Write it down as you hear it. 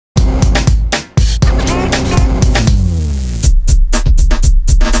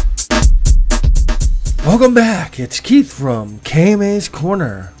Welcome back, it's Keith from KMA's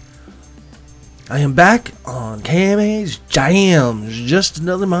Korner. I am back on KMA's JAMS, just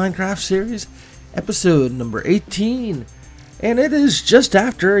another Minecraft series, episode number 18. And it is just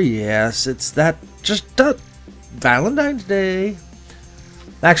after, yes, it's Valentine's Day.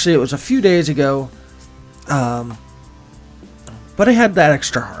 Actually, it was a few days ago, but I had that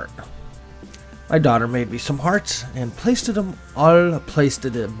extra heart. My daughter made me some hearts and placed them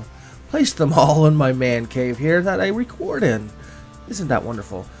all in my man cave here that I record in. Isn't that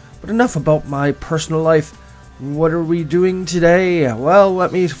wonderful? But enough about my personal life. What are we doing today? Well,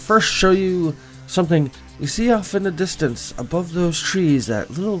 let me first show you something. You see off in the distance, above those trees, that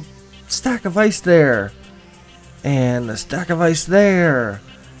little stack of ice there. And a stack of ice there.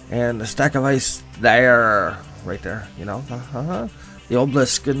 And a stack of ice there. Right there, you know. The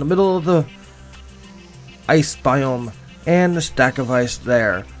obelisk in the middle of the ice biome. And the stack of ice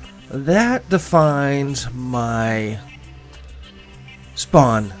there. That defines my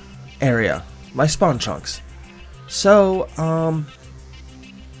spawn area, my spawn chunks. So,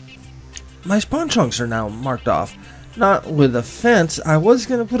 my spawn chunks are now marked off. Not with a fence. I was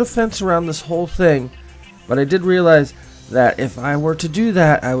going to put a fence around this whole thing, but I did realize that if I were to do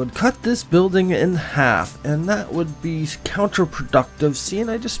that, I would cut this building in half, and that would be counterproductive. See,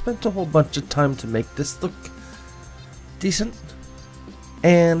 and I just spent a whole bunch of time to make this look decent.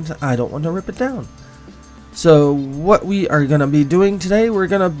 And I don't want to rip it down. So what we are going to be doing today, we're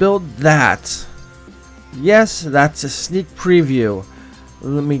going to build that. Yes, that's a sneak preview.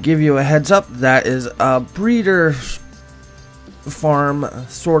 Let me give you a heads up. That is a breeder farm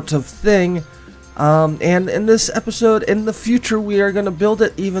sort of thing. And in this episode, in the future, we are going to build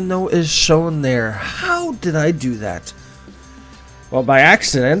it even though it is shown there. How did I do that? Well, by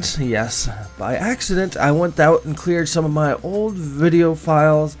accident, yes, by accident, I went out and cleared some of my old video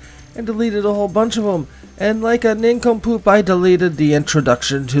files and deleted a whole bunch of them. And like a nincompoop, I deleted the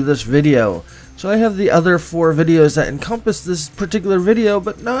introduction to this video. So I have the other 4 videos that encompass this particular video,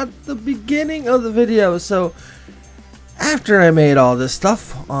 but not the beginning of the video. So after I made all this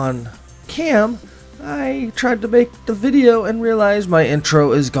stuff on cam, I tried to make the video and realized my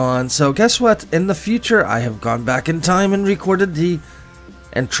intro is gone. So guess what? In the future, I have gone back in time and recorded the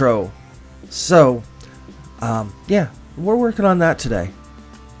intro. So, yeah, we're working on that today.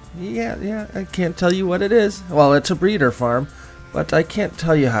 Yeah, I can't tell you what it is. Well, it's a breeder farm, but I can't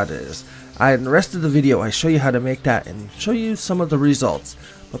tell you how it is. In the rest of the video, I show you how to make that and show you some of the results.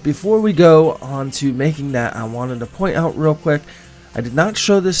 But before we go on to making that, I wanted to point out real quick, I did not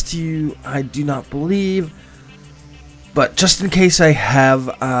show this to you, I do not believe, but just in case I have,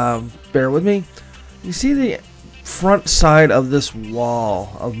 bear with me. You see the front side of this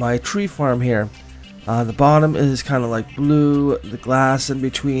wall of my tree farm here. The bottom is kind of like blue, the glass in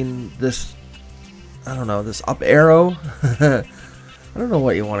between this, I don't know, this up arrow. I don't know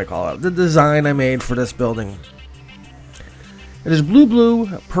what you want to call it. The design I made for this building. It is blue,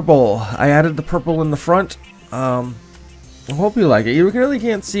 purple. I added the purple in the front. I hope you like it. You really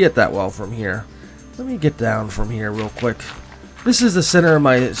can't see it that well from here. Let me get down from here real quick. This is the center of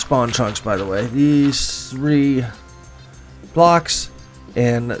my spawn chunks, by the way. These 3 blocks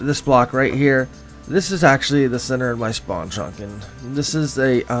and this block right here. This is actually the center of my spawn chunk, and this is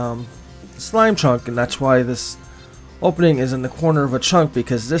a slime chunk, and that's why this opening is in the corner of a chunk,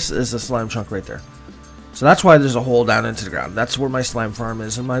 because this is a slime chunk right there. So that's why there's a hole down into the ground. That's where my slime farm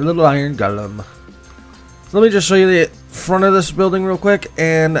is, and my little iron golem. So let me just show you the front of this building real quick,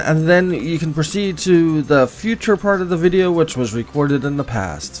 and then you can proceed to the future part of the video, which was recorded in the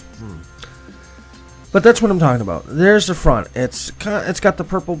past. But that's what I'm talking about. There's the front. It's got the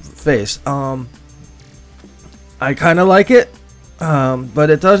purple face. I kind of like it, but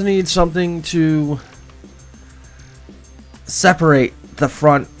it does need something to separate the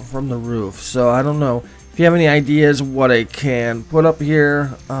front from the roof. So I don't know if you have any ideas what I can put up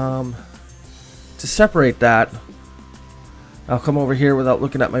here. To separate that, I'll come over here without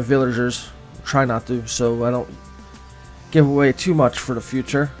looking at my villagers. Try not to, so I don't give away too much for the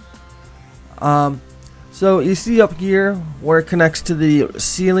future. So you see up here where it connects to the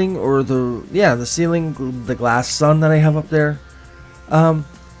ceiling, or the ceiling, the glass sun that I have up there. It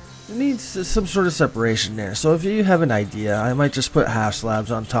needs some sort of separation there. So if you have an idea, I might just put half slabs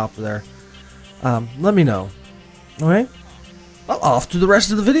on top of there. Let me know. Alright? Well, off to the rest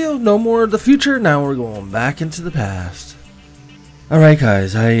of the video. No more of the future. Now we're going back into the past. Alright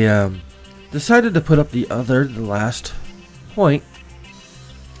guys, I decided to put up the last point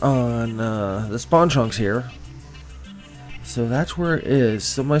on the spawn chunks here. So that's where it is.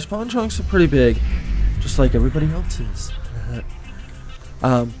 So my spawn chunks are pretty big, just like everybody else's.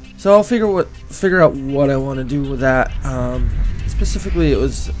 So I'll figure out what I want to do with that. Specifically, it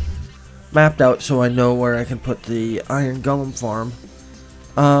was mapped out so I know where I can put the iron golem farm.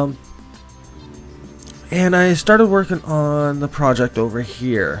 And I started working on the project over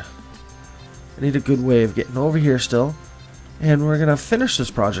here. I need a good way of getting over here still. And we're going to finish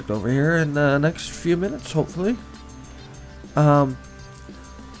this project over here in the next few minutes, hopefully.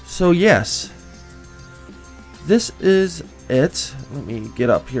 So yes, this is it. Let me get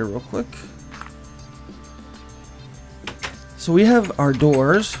up here real quick. So we have our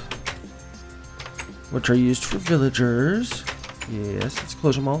doors, which are used for villagers. Yes, let's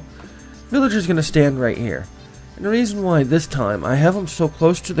close them all. Villager's going to stand right here. And the reason why this time I have them so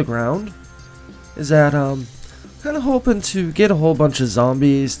close to the ground is that I'm kind of hoping to get a whole bunch of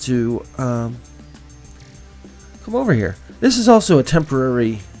zombies to come over here. This is also a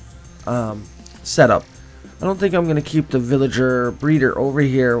temporary setup. I don't think I'm going to keep the villager breeder over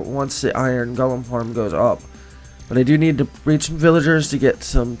here once the iron golem farm goes up. But I do need to breed some villagers to get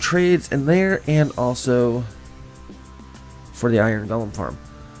some trades in there, and also for the iron golem farm.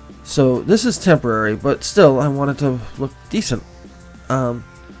 So this is temporary, but still I want it to look decent. So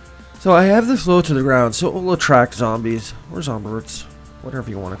I have this low to the ground, so it will attract zombies, or zombies, whatever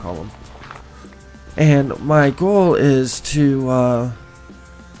you want to call them. And my goal is to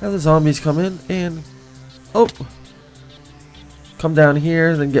have the zombies come in and come down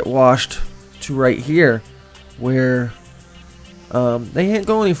here, then get washed to right here, where they can't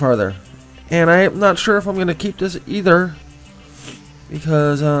go any farther. And I'm not sure if I'm going to keep this either,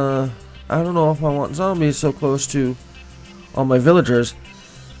 because I don't know if I want zombies so close to all my villagers.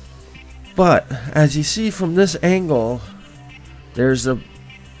 But as you see from this angle, there's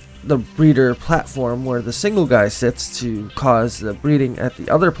the breeder platform where the single guy sits to cause the breeding at the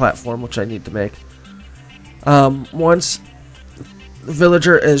other platform, which I need to make. Once the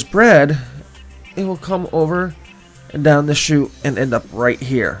villager is bred, it will come over and down the chute and end up right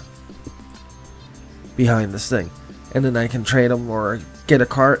here behind this thing, and then I can trade them or get a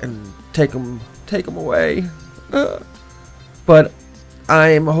cart and take them away. But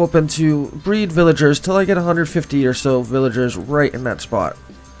I'm hoping to breed villagers till I get 150 or so villagers right in that spot.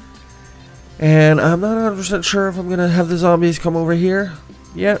 And I'm not 100% sure if I'm going to have the zombies come over here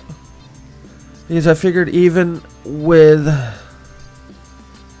yet, because I figured even with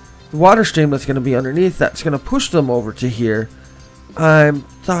the water stream that's going to be underneath, that's going to push them over to here. I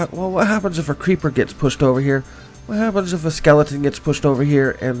thought, well, what happens if a creeper gets pushed over here? What happens if a skeleton gets pushed over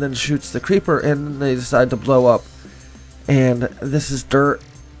here and then shoots the creeper and they decide to blow up? And this is dirt,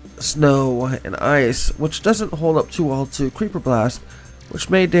 snow, and ice, which doesn't hold up too well to creeper blast, which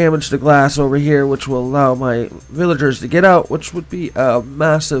may damage the glass over here, which will allow my villagers to get out, which would be a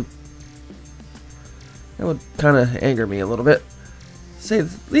massive... That would kind of anger me a little bit, to say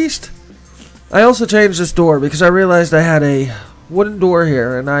the least. I also changed this door because I realized I had a wooden door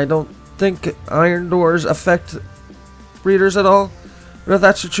here, and I don't think iron doors affect breeders at all. But if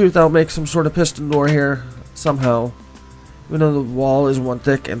that's the truth, I'll make some sort of piston door here somehow. Even though the wall is one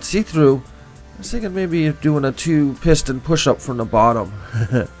thick and see-through, I was thinking maybe doing a 2-piston push-up from the bottom.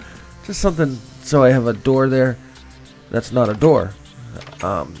 Just something so I have a door there that's not a door.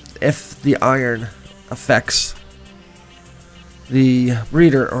 If the iron affects the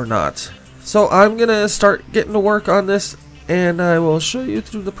breeder or not. So I'm going to start getting to work on this, and I will show you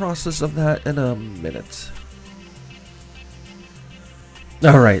through the process of that in a minute.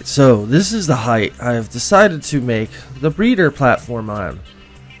 Alright, so this is the height I've decided to make the breeder platform on,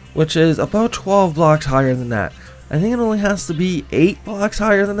 which is about 12 blocks higher than that. I think it only has to be 8 blocks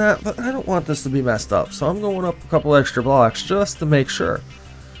higher than that, but I don't want this to be messed up, so I'm going up a couple extra blocks just to make sure.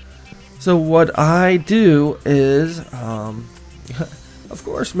 So what I do is, of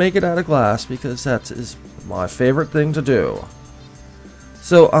course, make it out of glass, because that is my favorite thing to do.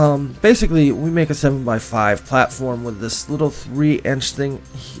 So, basically, we make a 7x5 platform with this little 3-inch thing,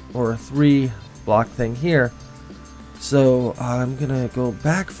 or 3-block thing here. So, I'm gonna go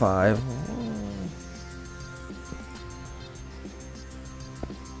back 5.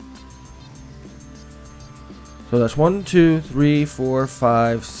 So that's 1, 2, 3, 4,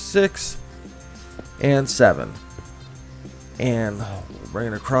 5, 6, and 7. And we'll bring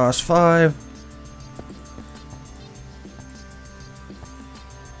it across 5.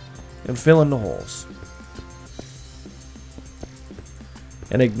 And fill in the holes.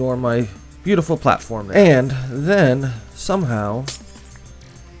 And ignore my beautiful platform there. And then, somehow,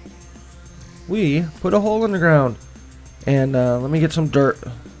 we put a hole in the ground. And let me get some dirt.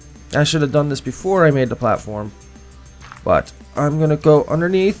 I should have done this before I made the platform. But I'm going to go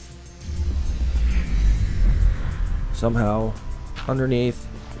underneath. Somehow, underneath.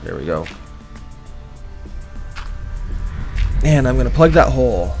 There we go. And I'm going to plug that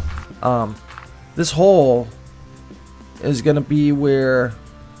hole. This hole is going to be where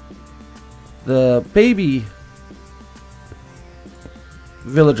the baby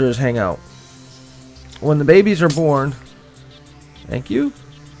villagers hang out. When the babies are born, thank you,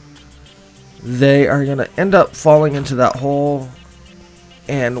 they are going to end up falling into that hole.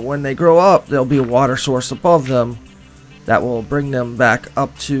 And when they grow up, there'll be a water source above them that will bring them back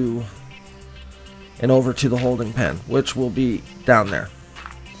up to and over to the holding pen, which will be down there.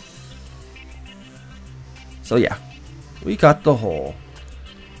 So yeah, we got the hole.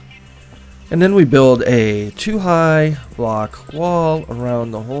 And then we build a 2-high block wall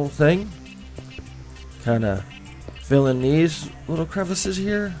around the whole thing. Kind of fill in these little crevices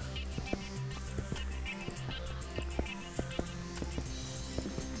here.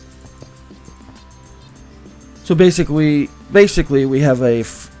 So basically we have a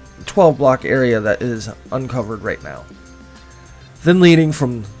 12 block area that is uncovered right now. Then leading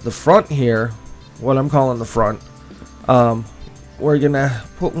from the front here, what I'm calling the front, we're gonna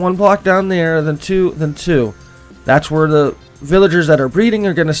put 1 block down there, then 2, then 2. That's where the villagers that are breeding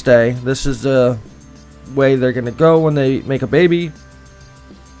are gonna stay. This is the way they're gonna go when they make a baby.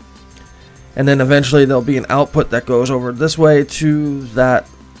 And then eventually there'll be an output that goes over this way to that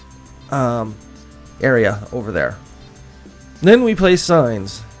area over there. Then we place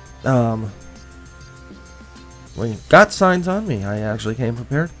signs. We got signs on me. I actually came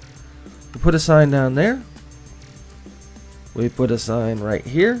prepared. We put a sign down there. We put a sign right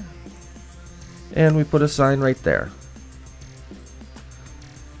here. And we put a sign right there.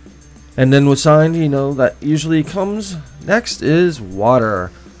 And then with sign, you know, that usually comes next is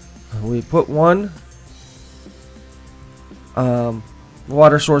water. We put 1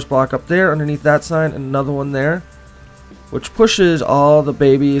 water source block up there underneath that sign, and another one there, which pushes all the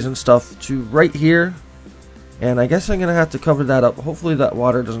babies and stuff to right here. And I guess I'm gonna have to cover that up. Hopefully that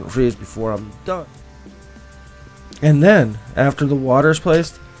water doesn't freeze before I'm done. And then after the water is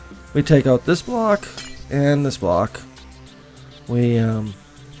placed, we take out this block and this block. We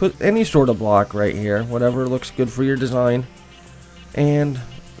put any sort of block right here, whatever looks good for your design, and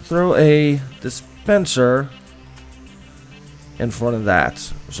throw a dispenser in front of that.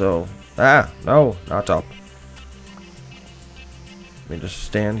 So, no, not up. Let me just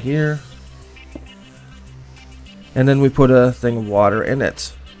stand here. And then we put a thing of water in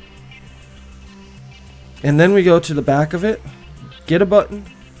it. And then we go to the back of it, get a button,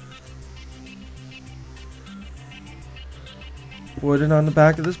 put it on the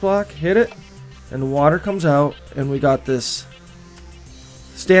back of this block, hit it, and the water comes out, and we got this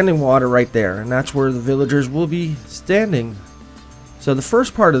standing water right there, and that's where the villagers will be standing. So the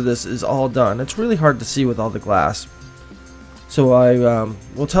first part of this is all done. It's really hard to see with all the glass. So I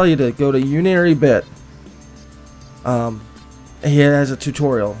will tell you to go to Unary Bit. He has a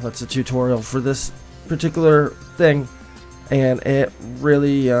tutorial. That's a tutorial for this particular thing, and it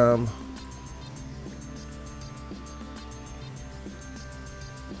really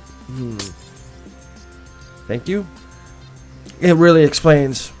thank you. It really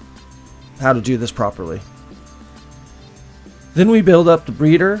explains how to do this properly. Then we build up the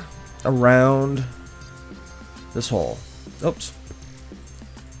breeder around this hole. Oops.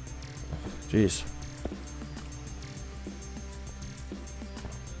 Jeez.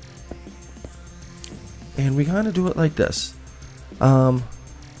 And we kind of do it like this. I'm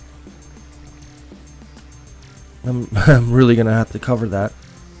really gonna have to cover that.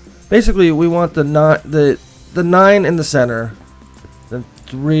 Basically, we want the 9 in the center, then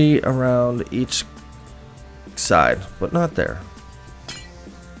 3 around each side, but not there.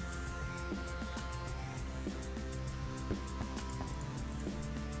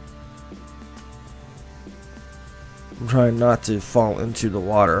 I'm trying not to fall into the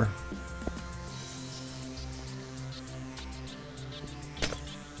water.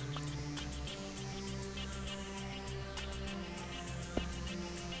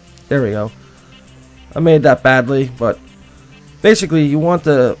 There we go. I made that badly, but basically you want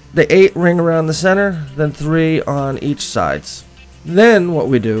the 8 ring around the center, then 3 on each sides. Then what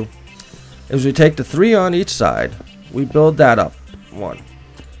we do is we take the 3 on each side, we build that up 1.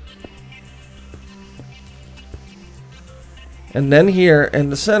 And then here in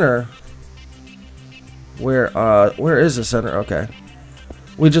the center, where is the center? Okay.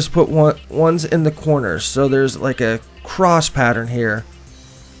 We just put ones in the corners, so there's like a cross pattern here.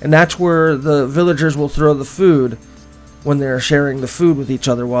 And that's where the villagers will throw the food when they're sharing the food with each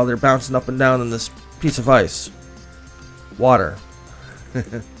other while they're bouncing up and down in this piece of ice. Water.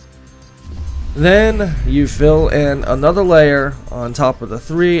 Then you fill in another layer on top of the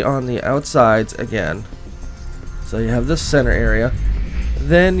 3 on the outsides again. So you have this center area.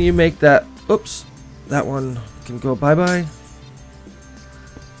 Then you make that, oops, that one can go bye-bye.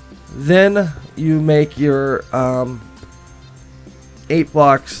 Then you make your 8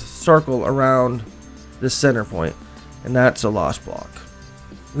 blocks circle around this center point, and that's a lost block.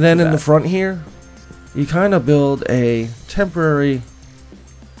 Then in the front here, you kind of build a temporary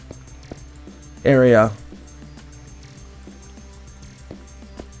area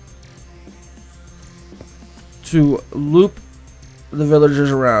to loop the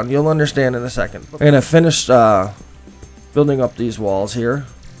villagers around. You'll understand in a second. I'm gonna finish building up these walls here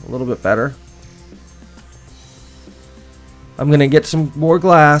a little bit better. I'm gonna get some more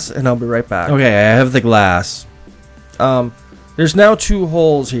glass and I'll be right back. Okay, I have the glass. There's now 2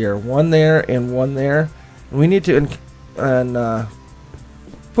 holes here, one there and one there. And we need to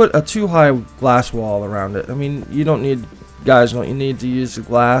put a 2-high glass wall around it. I mean, you don't need, guys, don't you need to use the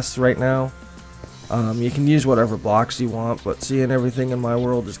glass right now? You can use whatever blocks you want, but seeing everything in my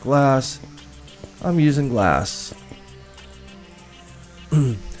world is glass, I'm using glass.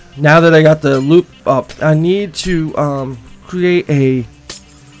 Now that I got the loop up, I need to create a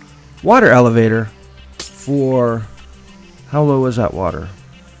water elevator for, how low is that water?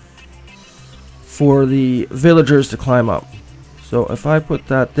 For the villagers to climb up. So if I put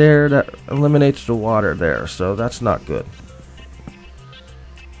that there, that eliminates the water there, so that's not good.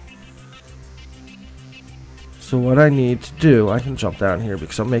 So what I need to do, I can jump down here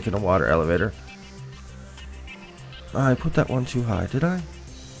because I'm making a water elevator. I put that one too high, did I?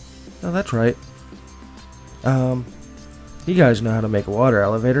 No, that's right. You guys know how to make a water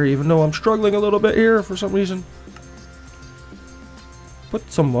elevator, even though I'm struggling a little bit here for some reason. Put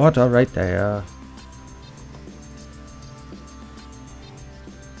some water right there.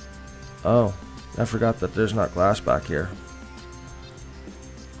 Oh, I forgot that there's not glass back here.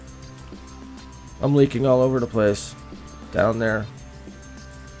 I'm leaking all over the place. Down there.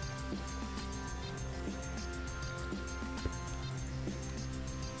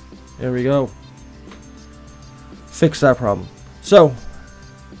 There we go. Fix that problem. So,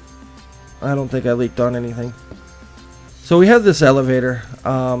 I don't think I leaked on anything. So we have this elevator.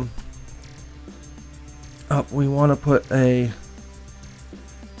 We want to put a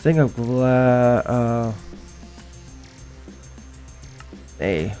thing of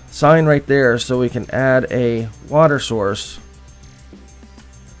a sign right there so we can add a water source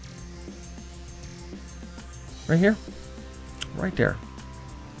right here, right there,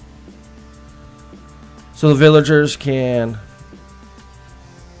 so the villagers can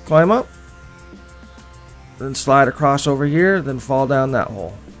climb up, then slide across over here, then fall down that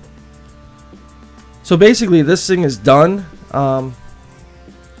hole. So basically this thing is done. I'm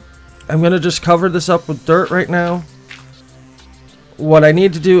gonna just cover this up with dirt right now. What I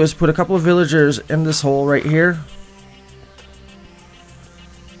need to do is put a couple of villagers in this hole right here.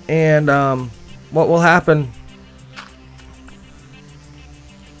 And what will happen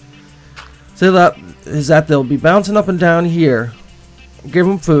is that they'll be bouncing up and down here. Give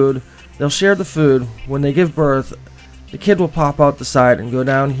them food. They'll share the food. When they give birth, the kid will pop out the side and go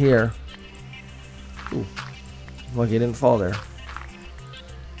down here. Ooh, lucky he didn't fall there.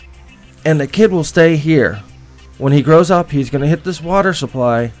 And the kid will stay here. When he grows up, he's going to hit this water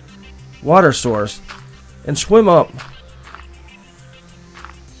supply, water source, and swim up.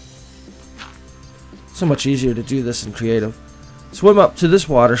 So much easier to do this in creative. Swim up to this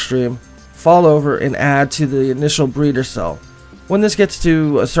water stream, fall over, and add to the initial breeder cell. When this gets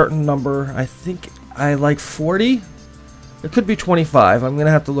to a certain number, I think I like 40. It could be 25. I'm going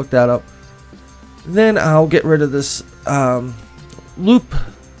to have to look that up. Then I'll get rid of this loop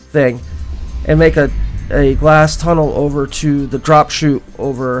thing and make a glass tunnel over to the drop chute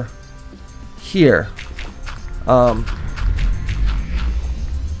over here,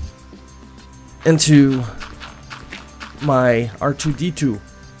 into my R2D2,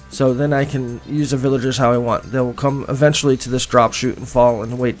 so then I can use the villagers how I want. They'll come eventually to this drop chute and fall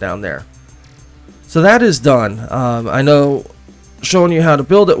and wait down there. So that is done. I know showing you how to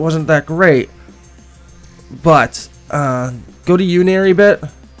build it wasn't that great, but go to Unary bit,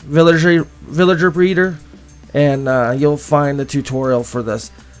 villager breeder, and you'll find the tutorial for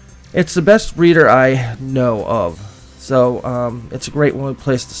this. It's the best breeder I know of, so it's a great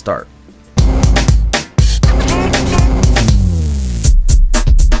place to start.